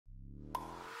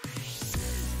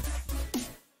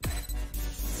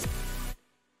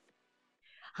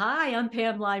Hi, I'm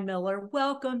Pam Miller.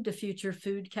 Welcome to Future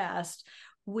Foodcast.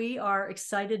 We are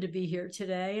excited to be here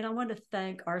today, and I want to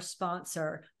thank our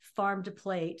sponsor, Farm to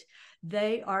Plate.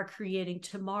 They are creating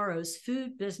tomorrow's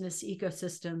food business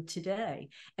ecosystem today,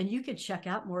 and you can check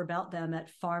out more about them at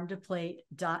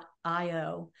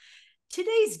farmtoplate.io.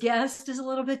 Today's guest is a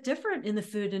little bit different in the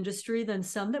food industry than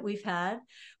some that we've had,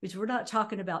 because we're not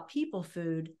talking about people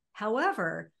food.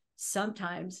 However,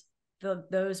 sometimes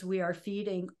those we are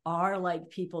feeding are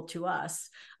like people to us.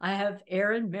 I have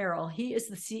Aaron Merrell. He is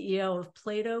the CEO of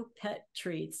Plato Pet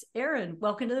Treats. Aaron,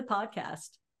 welcome to the podcast.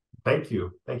 Thank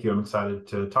you. Thank you. I'm excited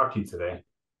to talk to you today.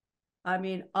 I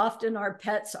mean, often our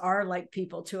pets are like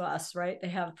people to us, right? They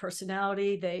have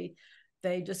personality.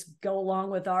 They just go along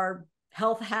with our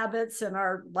health habits and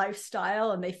our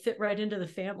lifestyle, and they fit right into the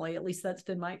family. At least that's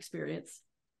been my experience.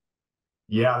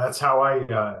 Yeah, that's how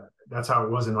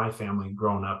it was in my family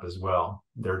growing up as well.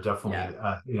 They're definitely,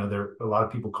 they're a lot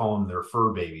of people call them their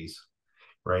fur babies,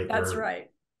 right? That's right.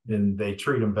 And they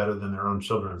treat them better than their own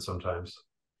children sometimes.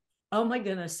 Oh my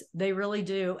goodness, they really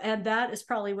do. And that is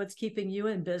probably what's keeping you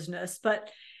in business. But,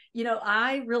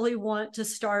 I really want to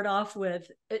start off with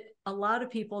a lot of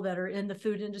people that are in the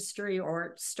food industry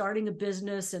or starting a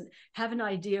business and have an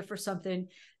idea for something.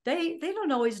 They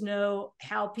don't always know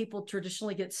how people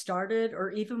traditionally get started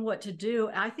or even what to do.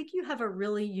 I think you have a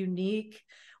really unique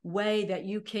way that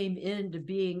you came into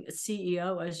being a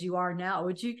CEO as you are now.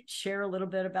 Would you share a little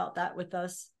bit about that with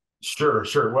us? Sure.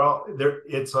 Well,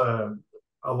 it's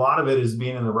a lot of it is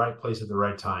being in the right place at the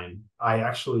right time. I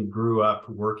actually grew up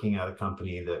working at a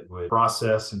company that would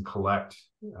process and collect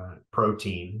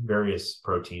various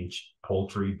proteins,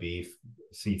 poultry, beef,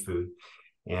 seafood,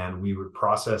 and we would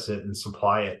process it and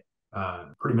supply it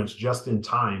pretty much just in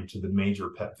time to the major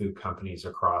pet food companies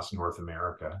across North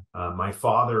America. My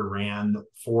father ran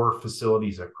 4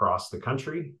 facilities across the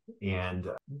country, and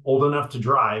old enough to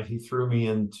drive, he threw me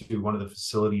into one of the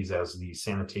facilities as the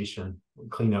sanitation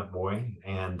cleanup boy.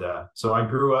 And so I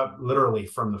grew up literally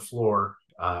from the floor.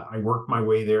 I worked my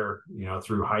way there,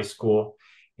 through high school,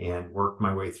 and worked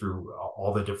my way through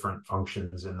all the different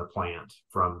functions in the plant,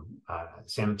 from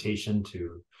sanitation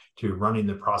to running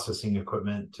the processing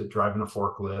equipment, to driving a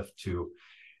forklift, to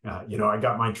I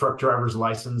got my truck driver's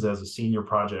license as a senior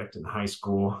project in high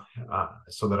school,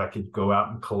 so that I could go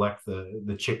out and collect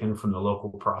the chicken from the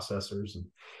local processors. And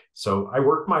so I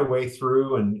worked my way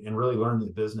through and really learned the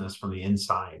business from the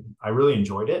inside. I really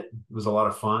enjoyed it. It was a lot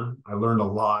of fun. I learned a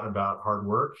lot about hard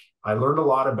work. I learned a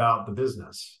lot about the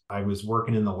business. I was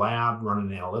working in the lab,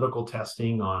 running analytical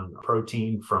testing on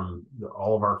protein from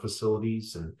all of our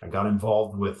facilities. And I got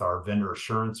involved with our vendor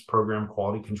assurance program,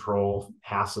 quality control,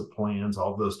 HACCP plans,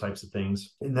 all of those types of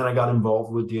things. And then I got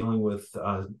involved with dealing with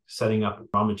setting up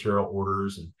raw material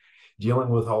orders and dealing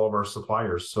with all of our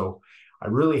suppliers. So I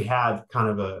really had kind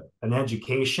of an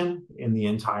education in the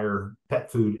entire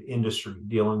pet food industry,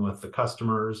 dealing with the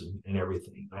customers and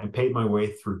everything. I paid my way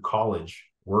through college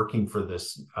working for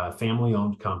this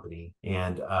family-owned company.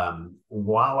 And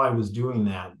while I was doing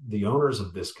that, the owners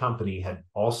of this company had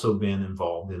also been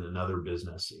involved in another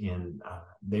business.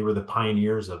 They were the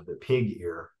pioneers of the pig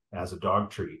ear as a dog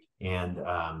treat. And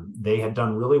they had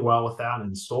done really well with that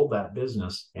and sold that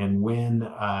business. And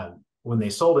when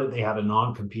they sold it, they had a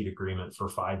non-compete agreement for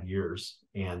 5 years.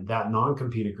 And that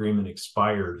non-compete agreement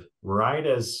expired right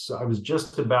as I was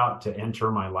just about to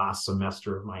enter my last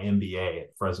semester of my MBA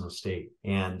at Fresno State.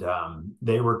 And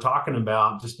they were talking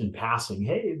about, just in passing,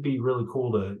 hey, it'd be really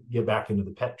cool to get back into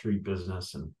the pet treat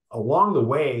business. And along the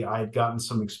way, I had gotten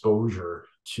some exposure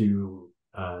to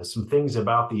some things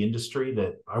about the industry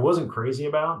that I wasn't crazy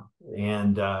about.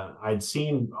 And I'd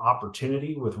seen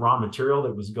opportunity with raw material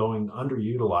that was going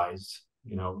underutilized,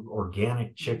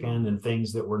 organic chicken and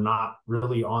things that were not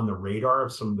really on the radar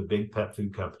of some of the big pet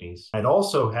food companies. I'd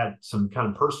also had some kind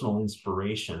of personal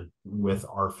inspiration with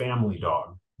our family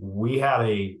dog. We had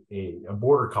a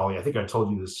border collie. I think I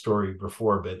told you this story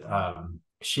before, but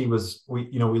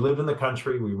we lived in the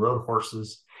country, we rode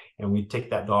horses, and we'd take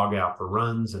that dog out for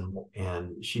runs,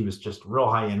 and she was just real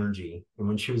high energy. And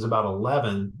when she was about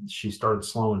 11, she started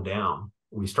slowing down.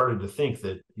 We started to think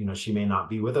that, she may not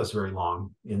be with us very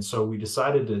long. And so we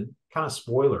decided to kind of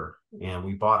spoil her, and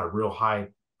we bought a real high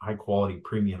quality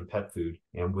premium pet food.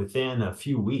 And within a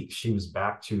few weeks, she was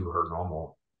back to her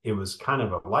normal. It was kind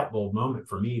of a light bulb moment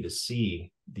for me to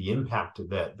see the impact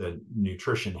that the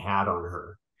nutrition had on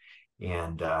her.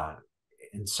 And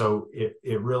so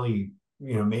it really,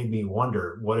 made me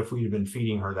wonder, what if we'd been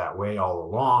feeding her that way all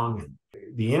along? And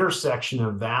the intersection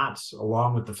of that,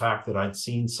 along with the fact that I'd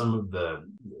seen some of the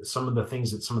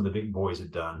things that some of the big boys had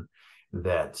done,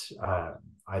 that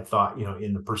I thought,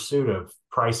 in the pursuit of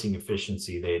pricing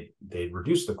efficiency, they'd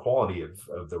reduce the quality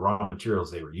of the raw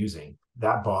materials they were using.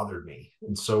 That bothered me.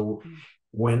 And so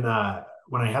when I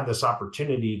had this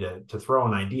opportunity to throw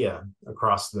an idea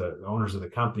across the owners of the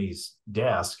company's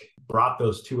desk, brought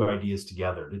those two ideas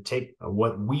together to take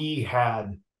what we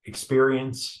had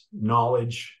experience,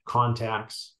 knowledge,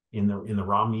 contacts in the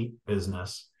raw meat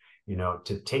business,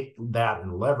 to take that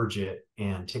and leverage it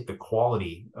and take the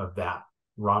quality of that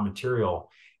raw material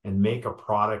and make a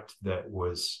product that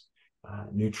was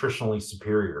nutritionally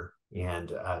superior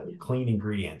and clean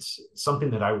ingredients,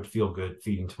 something that I would feel good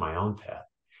feeding to my own pet.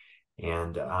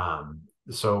 And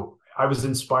so I was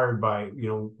inspired by,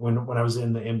 when I was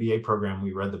in the MBA program,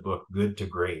 we read the book Good to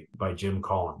Great by Jim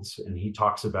Collins. And he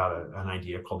talks about an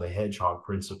idea called the hedgehog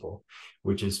principle,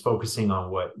 which is focusing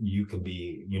on what you can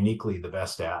be uniquely the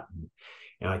best at.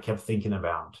 And I kept thinking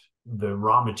about the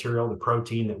raw material, the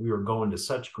protein that we were going to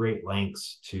such great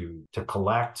lengths to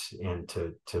collect and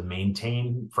to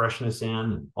maintain freshness in,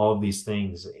 and all of these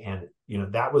things. And,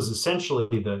 that was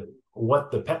essentially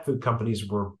what the pet food companies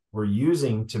were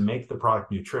using to make the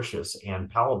product nutritious and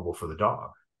palatable for the dog.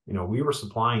 We were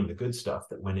supplying the good stuff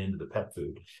that went into the pet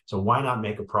food. So why not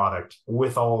make a product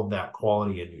with all of that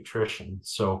quality and nutrition?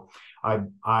 So I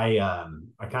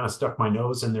kind of stuck my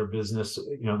nose in their business,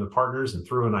 the partners, and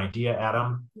threw an idea at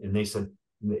them. And they said,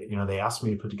 they asked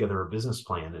me to put together a business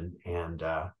plan. And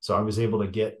so I was able to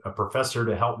get a professor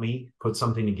to help me put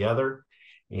something together.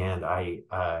 And I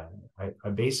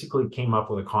basically came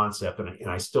up with a concept, and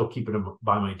I still keep it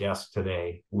by my desk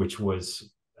today, which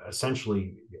was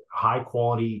essentially high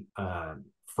quality,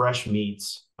 fresh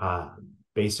meats,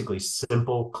 basically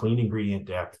simple, clean ingredient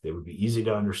deck that would be easy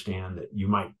to understand, that you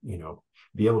might,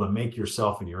 be able to make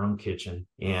yourself in your own kitchen,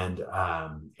 and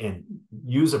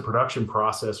use a production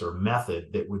process or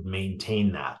method that would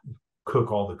maintain that,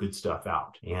 cook all the good stuff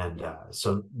out. And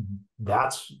so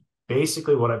that's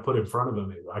basically what I put in front of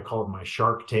them. I call it my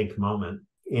Shark Tank moment.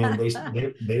 And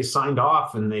they signed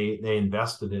off, and they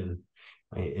invested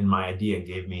in my idea, and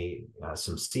gave me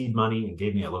some seed money, and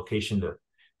gave me a location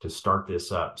to start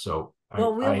this up. So we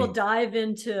will dive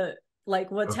into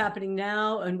like what's happening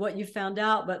now and what you found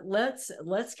out, but let's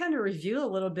kind of review a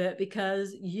little bit,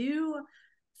 because you,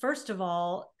 first of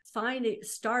all,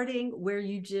 starting where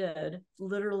you did,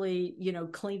 literally,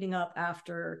 cleaning up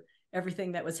after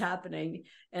everything that was happening,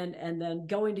 and then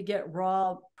going to get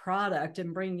raw product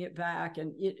and bringing it back,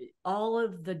 and all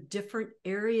of the different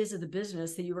areas of the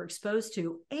business that you were exposed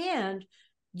to, and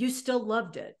you still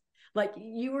loved it. Like,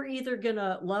 you were either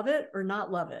gonna love it or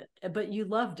not love it, but you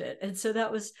loved it. And so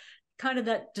that was kind of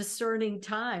that discerning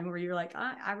time where you're like,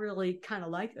 I really kind of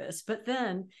like this. But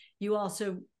then you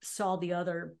also saw the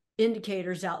other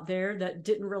indicators out there that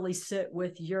didn't really sit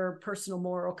with your personal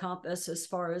moral compass, as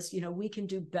far as, we can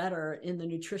do better in the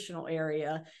nutritional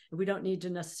area. We don't need to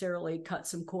necessarily cut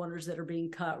some corners that are being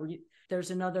cut.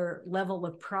 There's another level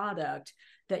of product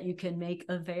that you can make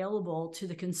available to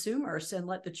the consumers, and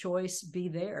let the choice be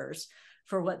theirs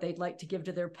for what they'd like to give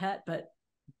to their pet. But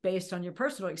based on your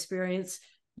personal experience,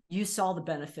 you saw the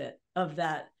benefit of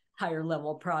that higher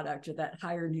level product, or that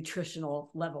higher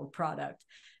nutritional level product.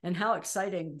 And how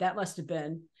exciting that must have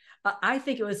been. I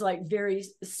think it was like very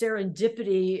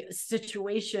serendipity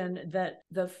situation, that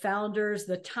the founders,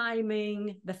 the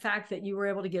timing, the fact that you were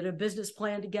able to get a business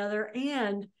plan together,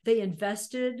 and they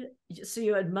invested. So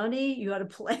you had money, you had a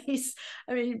place.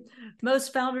 I mean,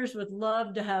 most founders would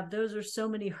love to have, those are so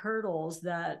many hurdles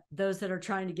that those that are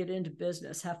trying to get into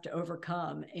business have to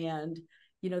overcome. And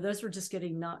those were just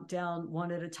getting knocked down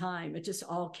one at a time. It just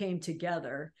all came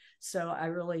together. So I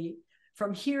really,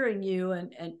 from hearing you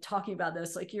and talking about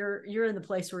this, like you're in the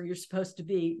place where you're supposed to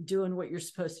be doing what you're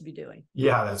supposed to be doing.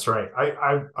 Yeah, that's right.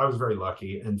 I was very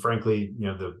lucky. And frankly,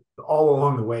 all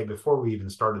along the way, before we even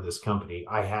started this company,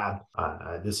 I had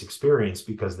this experience,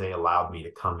 because they allowed me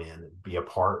to come in and be a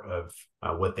part of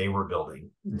what they were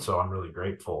building. And so I'm really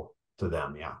grateful to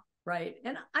them. Yeah. Right.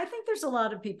 And I think there's a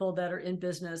lot of people that are in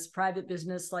business, private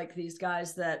business, like these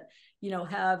guys that,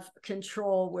 have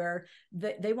control, where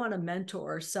they want to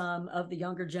mentor some of the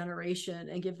younger generation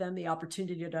and give them the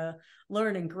opportunity to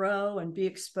learn and grow and be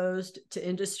exposed to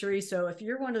industry. So if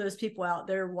you're one of those people out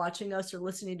there watching us or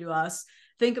listening to us,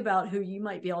 think about who you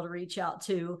might be able to reach out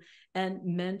to and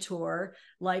mentor,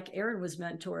 like Aaron was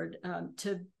mentored,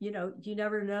 you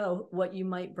never know what you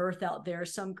might birth out there.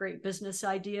 Some great business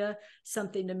idea,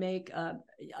 something to make,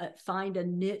 find a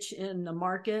niche in the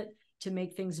market to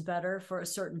make things better for a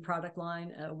certain product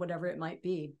line, whatever it might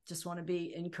be. Just want to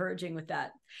be encouraging with that.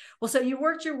 Well, so you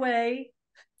worked your way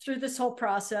through this whole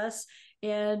process,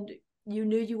 and you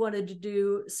knew you wanted to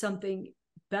do something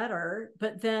better,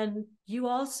 but then you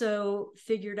also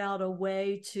figured out a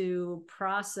way to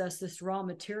process this raw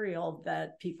material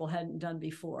that people hadn't done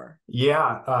before.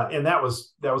 Yeah, and that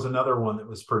was another one that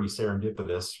was pretty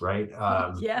serendipitous, right?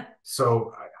 Yeah.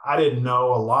 So I didn't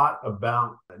know a lot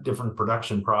about different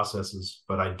production processes,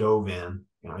 but I dove in.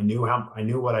 I knew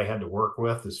what I had to work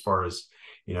with as far as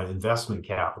investment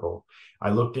capital. I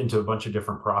looked into a bunch of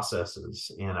different processes,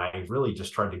 and I really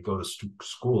just tried to go to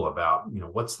school about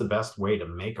what's the best way to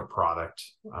make a product.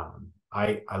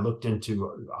 I looked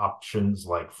into options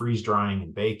like freeze drying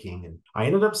and baking, and I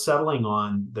ended up settling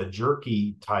on the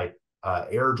jerky type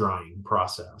air drying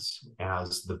process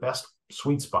as the best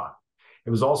sweet spot.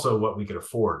 It was also what we could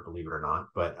afford, believe it or not.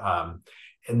 But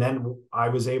and then I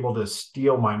was able to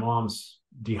steal my mom's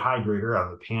dehydrator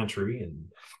out of the pantry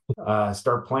and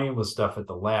start playing with stuff at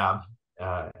the lab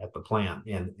at the plant,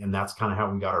 and that's kind of how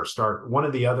we got our start. One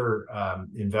of the other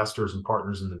investors and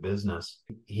partners in the business,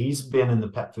 he's been in the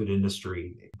pet food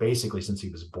industry basically since he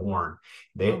was born.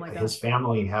 His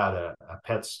family had a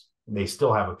pets. They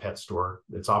still have a pet store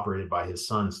that's operated by his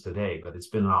sons today, but it's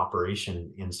been in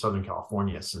operation in Southern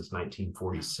California since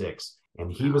 1946. And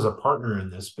he was a partner in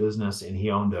this business, and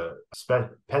he owned a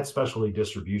pet specialty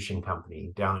distribution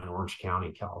company down in Orange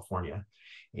County, California.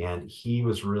 And he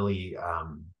was really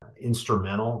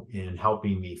instrumental in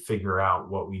helping me figure out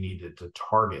what we needed to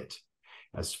target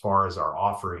as far as our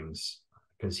offerings,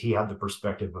 because he had the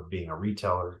perspective of being a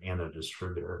retailer and a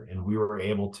distributor. And we were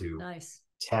able to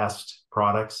test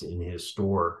products in his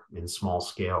store in small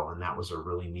scale. And that was a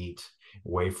really neat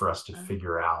way for us to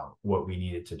figure out what we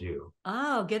needed to do.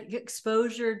 Oh, get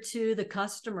exposure to the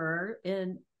customer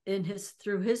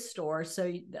through his store.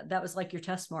 So that was like your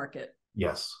test market.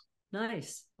 Yes.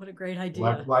 Nice. What a great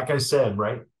idea. Like I said,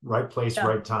 right place,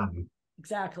 right time.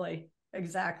 Exactly.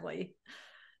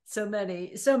 So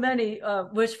many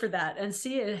wish for that, and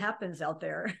see, it happens out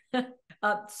there.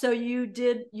 So you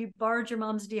borrowed your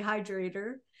mom's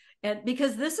dehydrator, and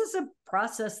because this is a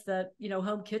process that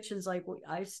home kitchens, like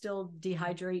I still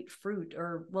dehydrate fruit,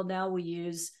 or now we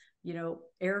use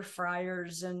air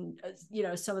fryers and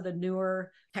some of the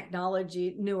newer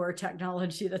technology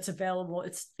that's available.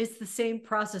 It's the same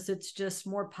process. It's just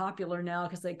more popular now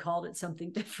because they called it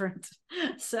something different.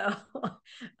 So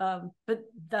but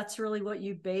that's really what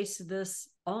you base this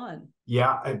on.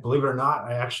 Yeah, I believe it or not,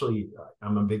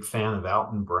 I'm a big fan of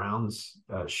Alton Brown's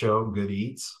show Good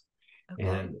Eats. Okay.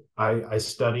 And I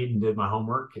studied and did my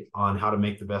homework on how to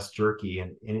make the best jerky,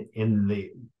 and in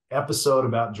the episode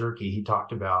about jerky, he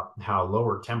talked about how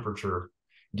lower temperature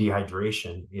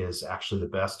dehydration is actually the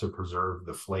best to preserve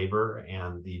the flavor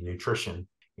and the nutrition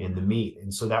in the meat.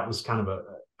 And so that was kind of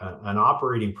an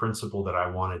operating principle that I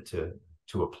wanted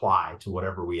to apply to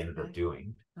whatever we ended up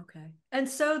doing. Okay. And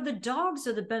so the dogs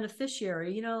are the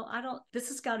beneficiary. This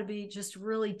has got to be just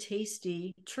really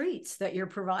tasty treats that you're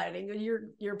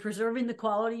providing. You're preserving the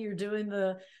quality, you're doing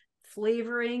the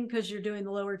flavoring because you're doing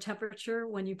the lower temperature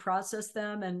when you process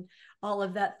them, and all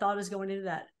of that thought is going into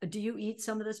that. Do you eat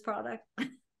some of this product?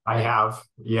 I have.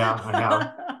 Yeah, I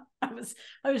have.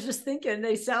 I was just thinking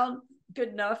they sound good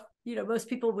enough. Most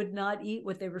people would not eat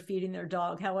what they were feeding their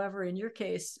dog. However, in your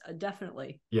case,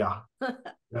 definitely. Yeah.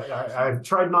 I've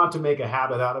tried not to make a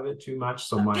habit out of it too much.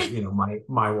 So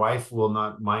my wife will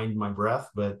not mind my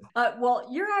breath, but. Well,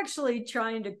 you're actually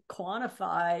trying to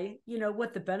quantify,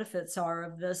 what the benefits are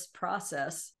of this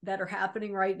process that are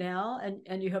happening right now.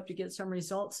 And you hope to get some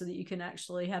results so that you can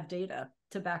actually have data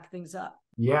to back things up.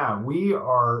 Yeah, we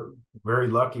are very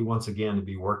lucky once again to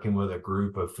be working with a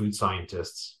group of food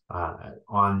scientists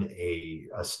on a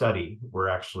study we're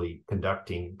actually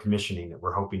commissioning that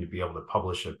we're hoping to be able to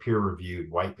publish a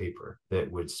peer-reviewed white paper that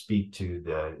would speak to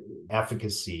the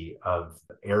efficacy of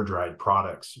air-dried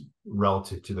products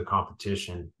relative to the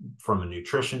competition from a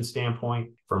nutrition standpoint,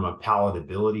 from a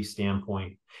palatability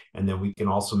standpoint, and then we can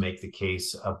also make the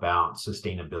case about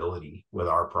sustainability with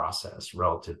our process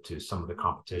relative to some of the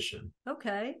competition.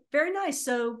 Okay, very nice.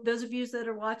 So those of you that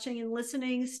are watching and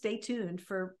listening, stay tuned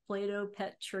for Plato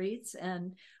Pet Treats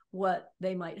and what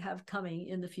they might have coming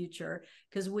in the future,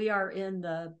 because we are in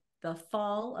the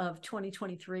fall of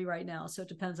 2023 right now. So it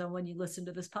depends on when you listen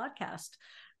to this podcast.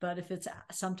 But if it's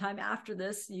sometime after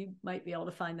this, you might be able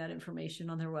to find that information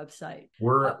on their website.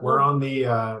 We're on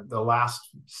the last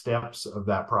steps of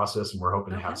that process, and we're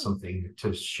hoping to have something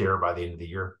to share by the end of the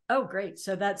year. Oh, great.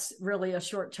 So that's really a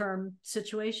short-term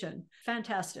situation.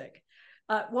 Fantastic.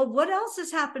 Well, what else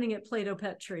is happening at Plato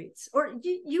Pet Treats? Or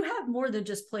you have more than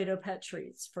just Plato Pet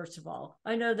Treats, first of all.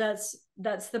 I know that's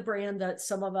the brand that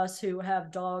some of us who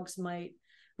have dogs might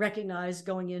recognize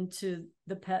going into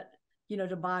the pet,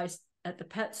 to buy at the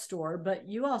pet store, but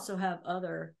you also have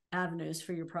other avenues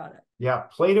for your product. Yeah,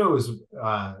 Plato is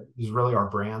really our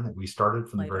brand that we started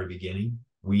from the Plato. very beginning.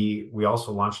 We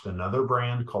also launched another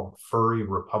brand called Furry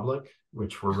Republic,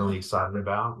 which we're really excited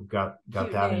about. We've got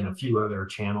Cute that in name. a few other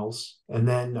channels. And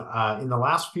then in the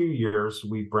last few years,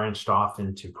 we branched off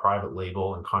into private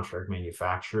label and contract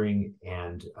manufacturing.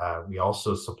 And we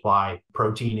also supply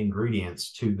protein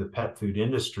ingredients to the pet food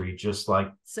industry, just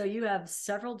like. So you have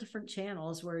several different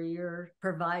channels where you're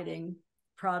providing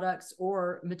products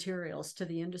or materials to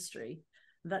the industry.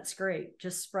 That's great.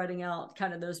 Just spreading out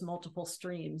kind of those multiple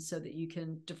streams so that you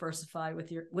can diversify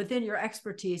within your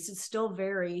expertise. It's still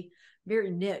very,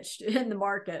 very niched in the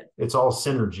market. It's all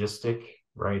synergistic,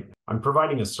 right? I'm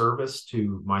providing a service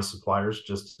to my suppliers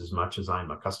just as much as I'm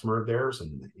a customer of theirs,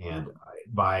 and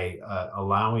by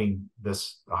allowing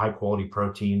this high quality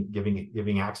protein,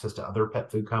 giving access to other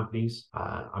pet food companies,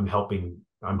 I'm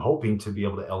hoping to be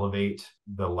able to elevate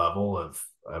the level of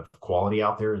quality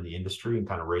out there in the industry and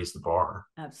kind of raise the bar.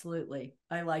 Absolutely.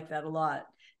 I like that a lot.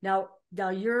 Now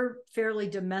you're fairly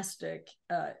domestic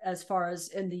as far as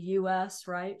in the US,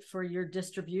 right? For your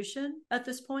distribution at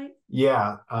this point?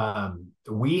 Yeah.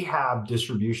 We have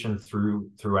distribution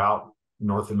throughout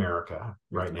North America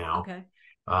right now. Okay.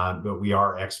 But we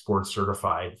are export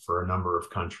certified for a number of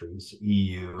countries,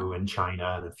 EU and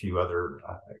China and a few other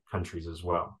countries as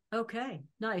well. Okay,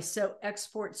 nice. So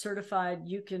export certified,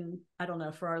 you can, I don't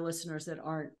know, for our listeners that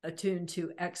aren't attuned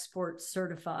to export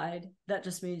certified, that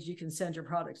just means you can send your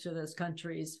products to those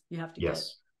countries. You have to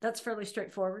Yes. That's fairly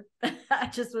straightforward. I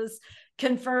just was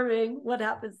confirming what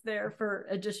happens there for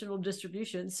additional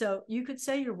distribution. So you could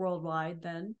say you're worldwide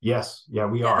then. Yes. Yeah,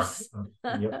 we Yes.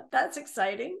 are. Yep. That's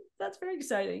exciting. That's very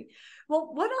exciting.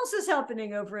 Well, what else is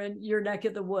happening over in your neck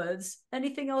of the woods?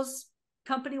 Anything else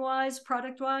company-wise,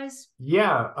 product-wise?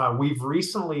 Yeah, we've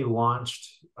recently launched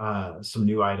some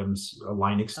new items, a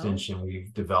line extension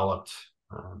we've developed,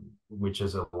 which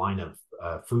is a line of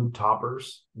food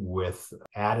toppers with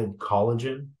added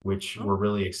collagen, which we're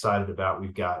really excited about.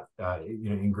 We've got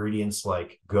ingredients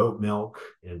like goat milk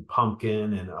and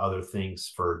pumpkin and other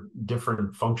things for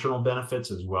different functional benefits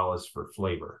as well as for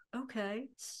flavor. Okay,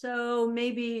 so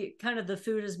maybe kind of the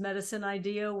food is medicine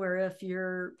idea, where if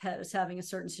your pet is having a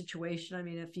certain situation, I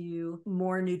mean, if you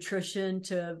more nutrition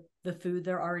to the food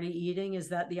they're already eating, is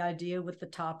that the idea with the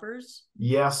toppers?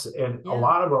 Yes, and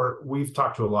we've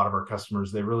talked to a lot of our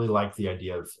customers. They really like the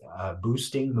idea of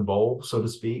boosting the bowl, so to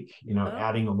speak.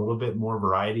 Adding a little bit more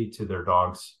variety to their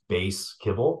dog's base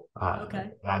kibble.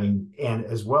 Adding, and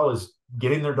as well as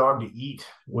getting their dog to eat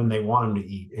when they want them to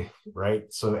eat, right?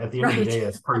 So at the end of the day,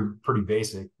 that's pretty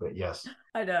basic, but yes.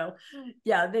 I know.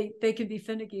 Yeah, they can be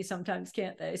finicky sometimes,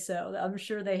 can't they? So I'm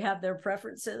sure they have their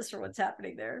preferences for what's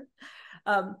happening there.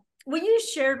 Well, you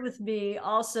shared with me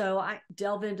also, I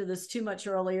delve into this too much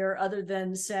earlier, other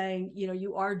than saying,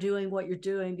 you are doing what you're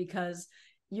doing because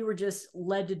you were just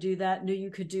led to do that, knew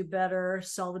you could do better,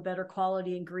 saw the better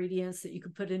quality ingredients that you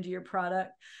could put into your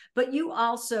product. But you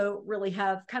also really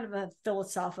have kind of a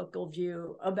philosophical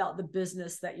view about the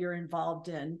business that you're involved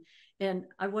in. And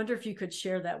I wonder if you could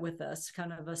share that with us,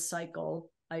 kind of a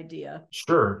cycle idea.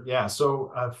 Sure. Yeah.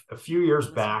 So a few years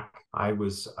back, I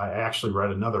actually read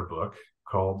another book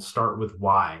called Start With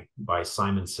Why by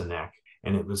Simon Sinek.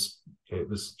 And it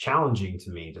was challenging to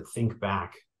me to think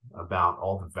back about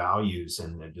all the values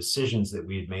and the decisions that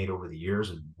we had made over the years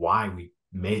and why we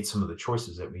made some of the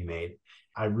choices that we made.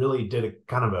 I really did a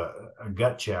kind of a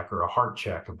gut check or a heart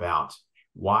check about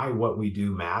why what we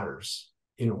do matters.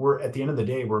 We're at the end of the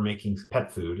day, we're making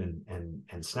pet food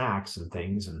and snacks and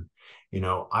things. And,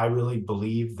 I really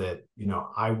believe that,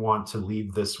 I want to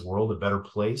leave this world a better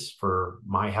place for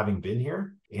my having been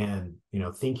here. And,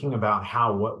 thinking about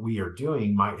how what we are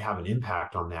doing might have an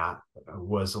impact on that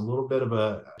was a little bit of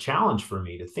a challenge for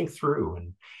me to think through.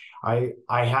 And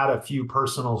I had a few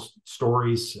personal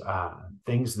stories,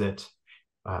 things that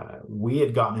we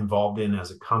had gotten involved in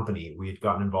as a company. We had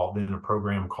gotten involved in a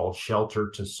program called Shelter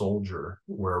to Soldier,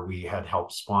 where we had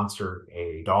helped sponsor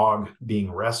a dog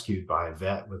being rescued by a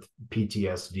vet with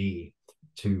PTSD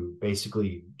to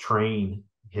basically train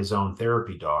his own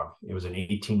therapy dog. It was an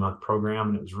 18-month program,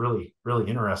 and it was really, really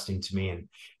interesting to me. And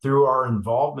through our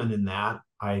involvement in that,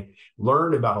 I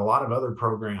learned about a lot of other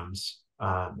programs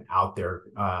out there.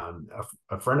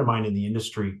 A friend of mine in the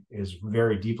industry is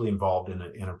very deeply involved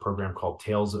in a program called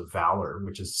Tales of Valor,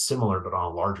 which is similar but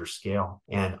on a larger scale.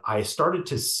 And I started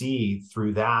to see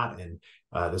through that and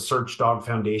the Search Dog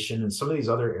Foundation and some of these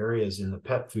other areas in the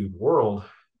pet food world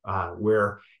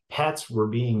where pets were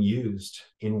being used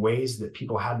in ways that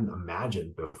people hadn't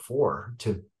imagined before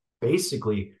to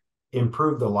basically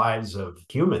improve the lives of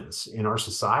humans in our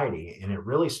society. And it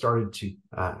really started to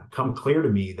come clear to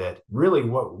me that really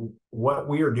what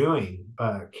we are doing,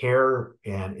 care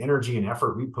and energy and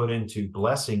effort we put into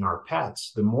blessing our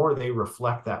pets, the more they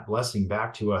reflect that blessing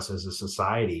back to us as a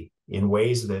society in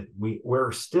ways that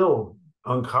we're still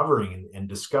uncovering and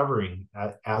discovering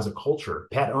as a culture.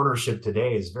 Pet ownership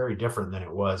today is very different than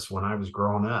it was when I was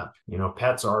growing up. You know,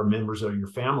 pets are members of your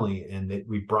family, and that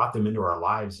we brought them into our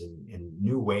lives in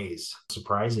new ways,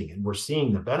 surprising, and we're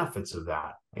seeing the benefits of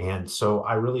that. And so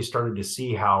I really started to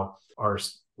see how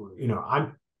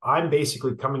I'm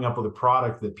basically coming up with a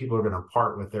product that people are going to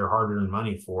part with their hard-earned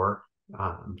money for,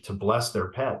 to bless their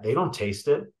pet. They don't taste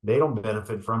it. They don't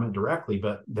benefit from it directly,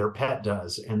 but their pet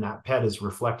does. And that pet is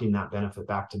reflecting that benefit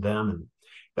back to them. And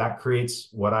that creates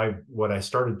what I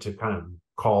started to kind of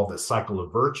call the cycle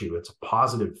of virtue. It's a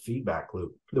positive feedback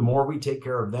loop. The more we take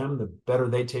care of them, the better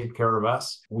they take care of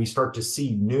us. We start to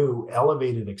see new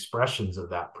elevated expressions of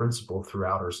that principle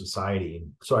throughout our society.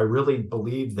 And so I really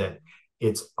believe that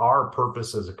it's our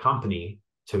purpose as a company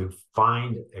to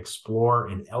find, explore,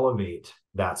 and elevate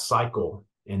that cycle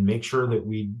and make sure that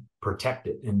we protect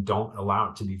it and don't allow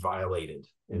it to be violated.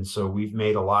 And so we've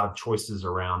made a lot of choices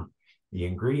around the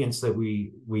ingredients that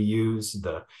we use,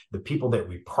 the people that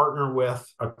we partner with,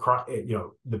 across,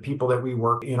 the people that we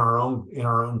work in our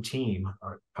own team,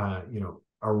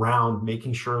 around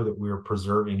making sure that we're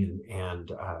preserving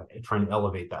and trying to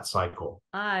elevate that cycle.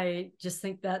 I just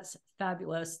think that's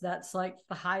fabulous. That's like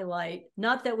the highlight.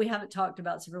 Not that we haven't talked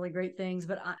about some really great things,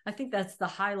 but I think that's the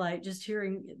highlight, just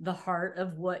hearing the heart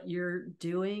of what you're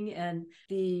doing and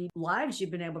the lives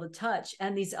you've been able to touch,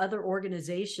 and these other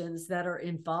organizations that are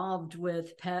involved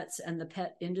with pets and the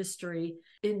pet industry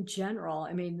in general.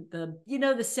 I mean,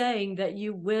 the saying that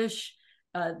you wish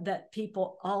that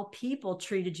all people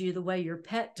treated you the way your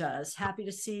pet does. Happy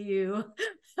to see you.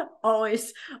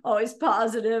 always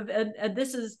positive. And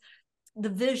this is the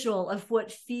visual of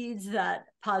what feeds that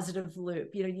positive loop.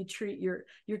 You treat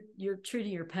you're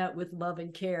treating your pet with love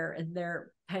and care, and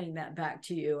they're paying that back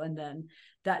to you. And then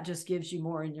that just gives you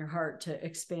more in your heart to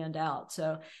expand out.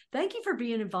 So thank you for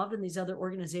being involved in these other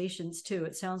organizations too.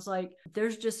 It sounds like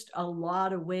there's just a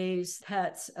lot of ways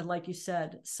pets, and like you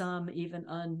said, some even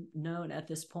unknown at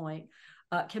this point,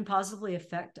 can positively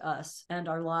affect us and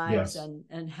our lives. Yes.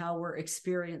 and how we're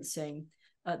experiencing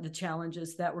the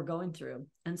challenges that we're going through.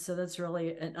 And so that's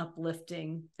really an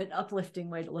uplifting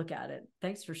way to look at it.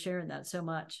 Thanks for sharing that so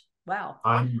much. Wow.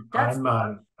 I'm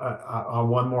on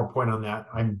one more point on that.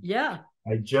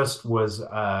 I just was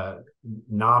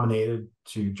nominated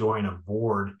to join a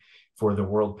board for the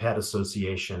World Pet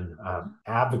Association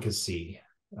advocacy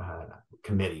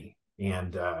committee.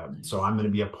 And so I'm going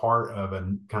to be a part of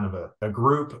a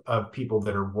group of people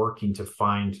that are working to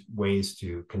find ways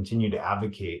to continue to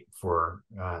advocate for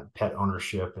pet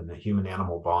ownership and the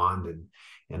human-animal bond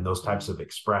and those types of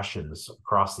expressions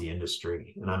across the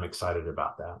industry. And I'm excited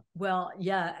about that. Well,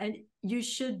 yeah, and you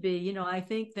should be. I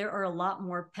think there are a lot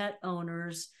more pet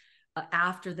owners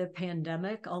after the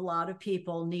pandemic. A lot of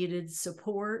people needed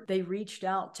support. They reached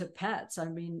out to pets. I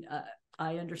mean,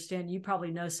 I understand you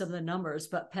probably know some of the numbers,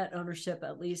 but pet ownership,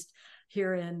 at least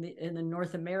here in the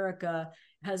North America,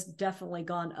 has definitely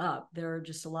gone up. There are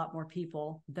just a lot more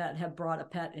people that have brought a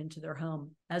pet into their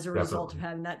home as a result of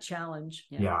having that challenge.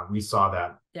 Yeah, we saw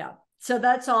that. Yeah. So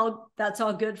that's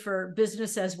all good for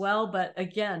business as well. But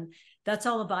again, that's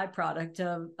all a byproduct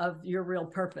of your real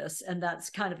purpose. And that's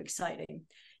kind of exciting.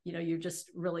 You're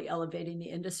just really elevating the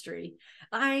industry.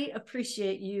 I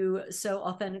appreciate you so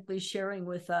authentically sharing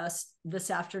with us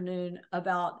this afternoon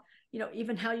about,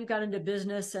 even how you got into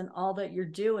business and all that you're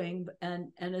doing, and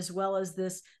as well as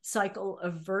this cycle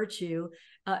of virtue.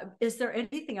 Is there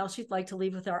anything else you'd like to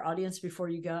leave with our audience before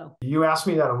you go? You asked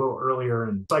me that a little earlier,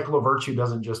 and cycle of virtue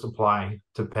doesn't just apply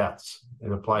to pets.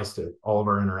 It applies to all of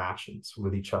our interactions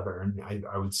with each other. And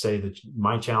I would say that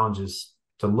my challenge is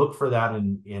to look for that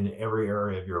in every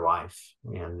area of your life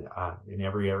and in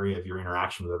every area of your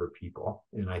interaction with other people.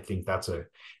 And I think that's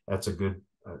a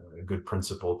good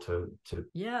principle to.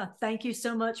 Yeah. Thank you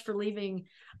so much for leaving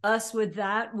us with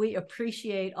that. We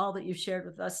appreciate all that you've shared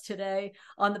with us today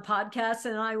on the podcast.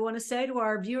 And I want to say to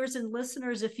our viewers and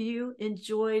listeners, if you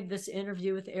enjoyed this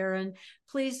interview with Aaron,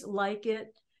 please like it,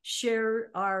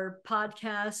 share our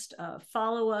podcast,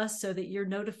 follow us so that you're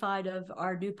notified of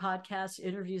our new podcast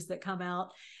interviews that come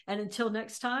out. And until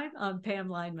next time, I'm Pam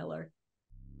Line-Miller.